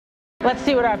Let's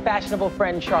see what our fashionable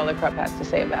friend Charla Krupp has to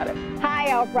say about it. Hi,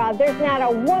 Oprah. There's not a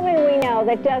woman we know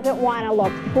that doesn't want to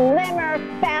look slimmer,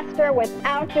 faster,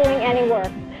 without doing any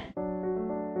work.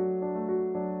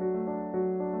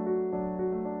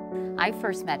 I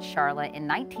first met Charla in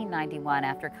 1991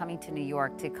 after coming to New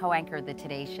York to co-anchor the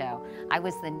Today Show. I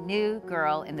was the new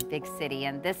girl in the big city,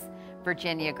 and this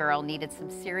Virginia girl needed some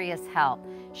serious help.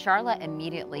 Charla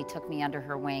immediately took me under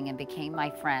her wing and became my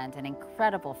friend, an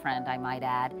incredible friend, I might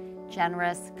add,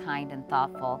 generous, kind, and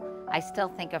thoughtful. I still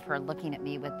think of her looking at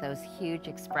me with those huge,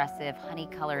 expressive,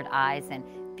 honey-colored eyes and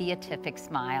beatific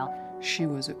smile. She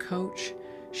was a coach,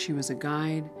 she was a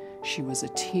guide, she was a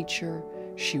teacher,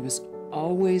 she was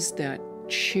always that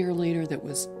cheerleader that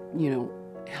was,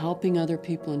 helping other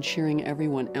people and cheering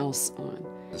everyone else on.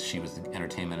 She was the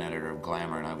entertainment editor of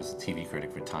Glamour, and I was the TV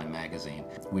critic for Time magazine.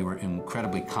 We were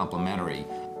incredibly complimentary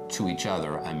to each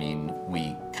other. I mean,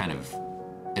 we kind of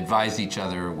advised each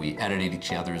other, we edited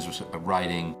each other's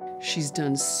writing. She's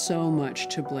done so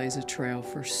much to blaze a trail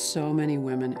for so many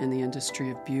women in the industry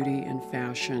of beauty and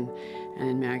fashion and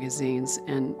in magazines,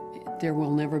 and there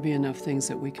will never be enough things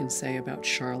that we can say about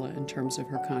Charla in terms of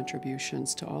her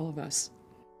contributions to all of us.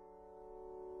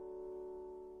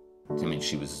 I mean,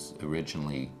 she was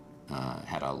originally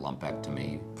had a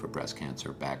lumpectomy for breast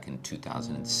cancer back in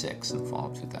 2006, in the fall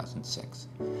of 2006.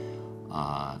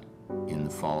 In the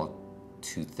fall of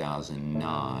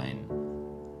 2009,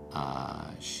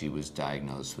 she was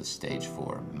diagnosed with stage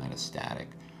 4 metastatic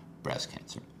breast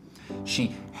cancer.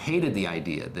 She hated the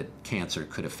idea that cancer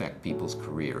could affect people's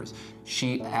careers.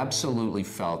 She absolutely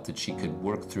felt that she could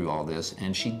work through all this,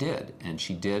 and she did. And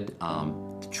she did.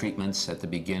 The treatments at the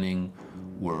beginning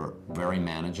were very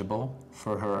manageable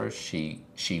for her. She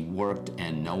worked,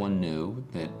 and no one knew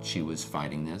that she was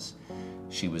fighting this.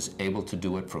 She was able to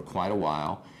do it for quite a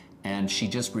while, and she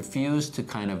just refused to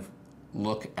kind of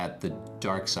look at the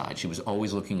dark side. She was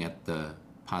always looking at the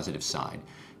positive side,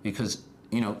 because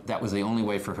that was the only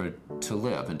way for her to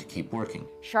live and to keep working.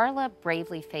 Charla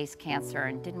bravely faced cancer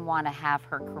and didn't want to have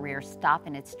her career stop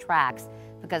in its tracks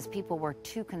because people were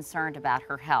too concerned about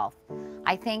her health.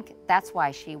 I think that's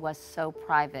why she was so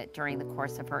private during the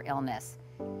course of her illness.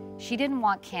 She didn't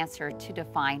want cancer to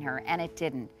define her, and it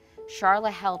didn't.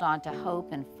 Charla held on to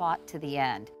hope and fought to the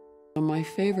end. My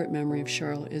favorite memory of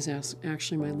Charla is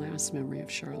actually my last memory of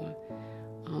Charla.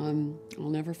 I'll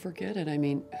never forget it. I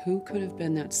mean, who could have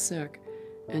been that sick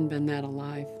and been that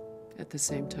alive at the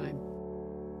same time?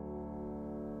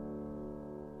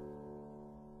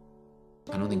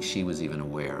 I don't think she was even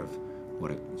aware of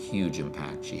what a huge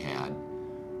impact she had.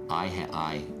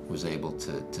 I was able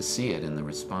to see it in the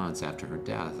response after her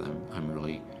death. I'm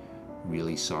really,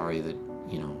 really sorry that,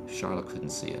 Charla couldn't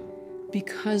see it.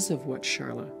 Because of what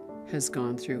Charla has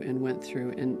gone through and went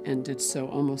through and did so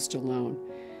almost alone,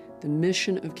 the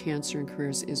mission of Cancer and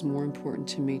Careers is more important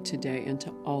to me today and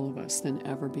to all of us than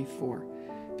ever before,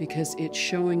 because it's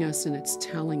showing us and it's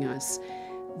telling us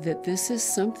that this is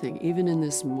something, even in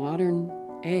this modern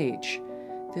age,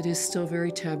 that is still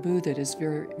very taboo, that is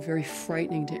very, very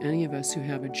frightening to any of us who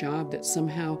have a job, that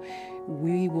somehow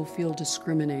we will feel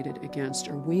discriminated against,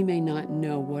 or we may not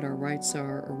know what our rights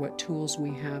are or what tools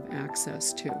we have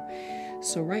access to.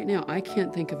 So right now, I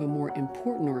can't think of a more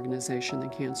important organization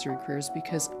than Cancer and Careers,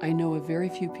 because I know of very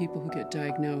few people who get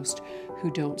diagnosed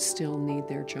who don't still need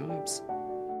their jobs.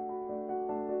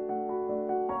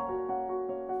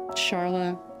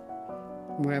 Charla,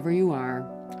 wherever you are,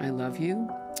 I love you,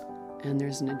 and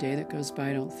there's not a day that goes by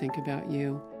I don't think about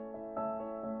you.